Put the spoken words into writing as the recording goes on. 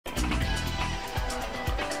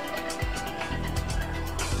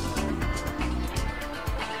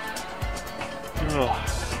Oh,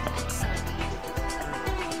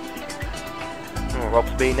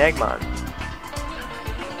 Rob's being Eggman.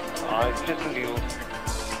 Ah, it's just a deal.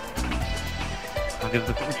 I'll give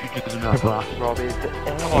the fucking choo-choos another blast. Rob is the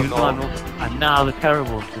Oh, no. And now they're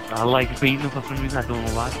terrible. I like beating them for some reason, I don't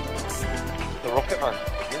know why. The Rocket Man.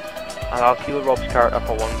 And I'll steal Rob's character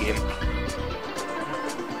for one game.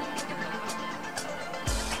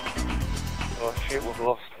 Oh shit, we've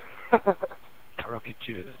lost. Rocket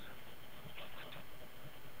cheers.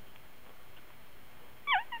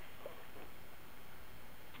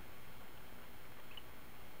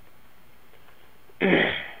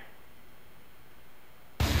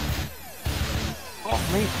 Oh,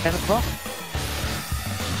 mate, 10 o'clock.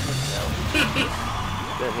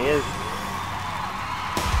 Certainly is.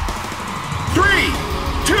 3,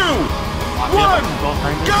 2, 1,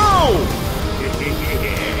 go!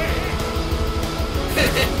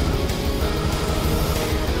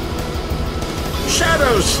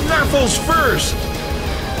 Shadow Snaffles first!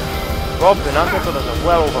 Rob, the Nanko is a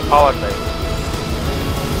well overpowered thing.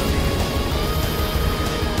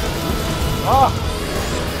 Ah!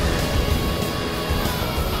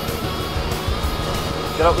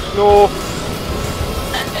 Get out the snow!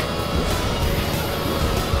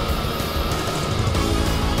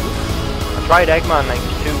 I tried Eggman like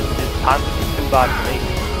his pants is too bad for me.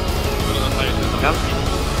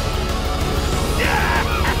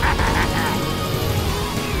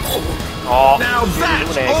 Oh, now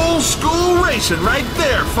that's old school racing right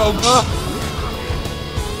there, folks!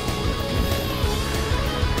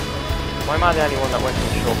 Why am I the only one that went to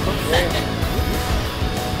the shortcut?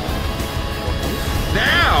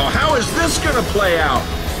 Now, how is this gonna play out?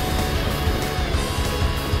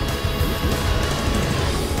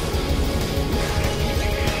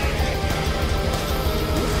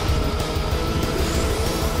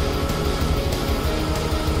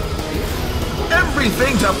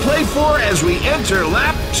 Everything to play for as we enter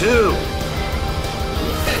lap 2.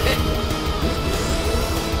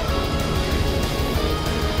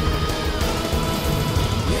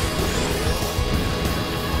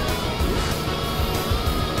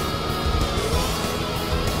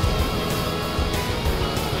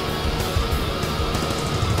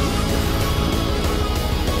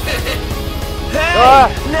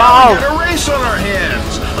 Now we got a race on our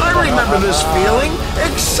hands. I remember this feeling.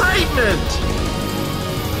 Excitement.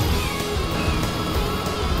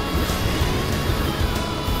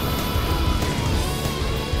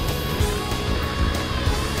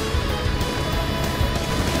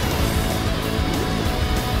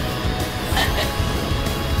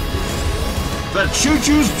 The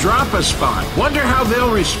choo-choos drop a spot. Wonder how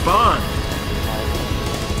they'll respond.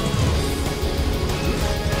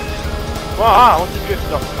 Wow, what's the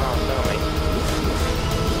drift off? Oh, no,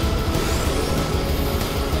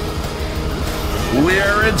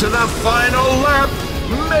 We're into the final lap.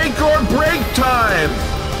 Make or break time.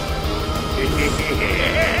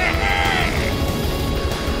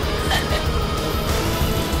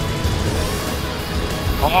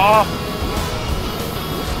 Oh!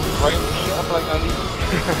 Right, shut up like Andy.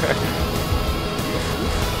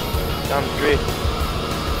 Damn straight.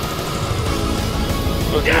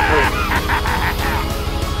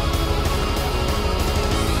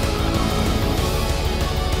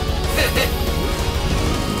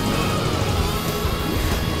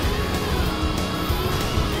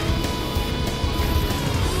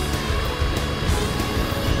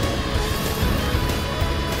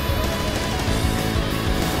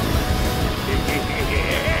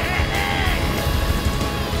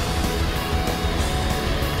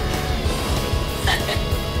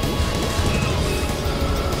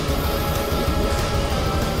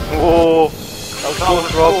 Oh, that was close,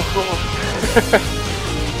 Rob.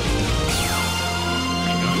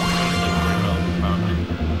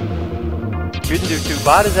 You didn't do too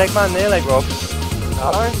bad as Eggman there, like Rob.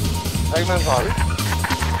 Alright, Eggman's hard.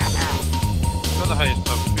 Got the highest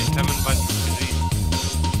top between him and Banjo.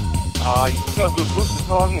 Ah, you've got good boosters,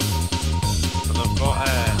 haven't you? But I've got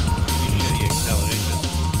really shitty acceleration.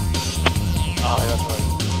 Ah, that's right.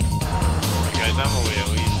 Guys, I'm away at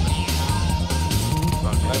least.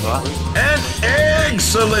 An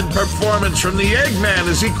excellent performance from the Eggman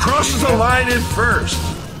as he crosses the line in first.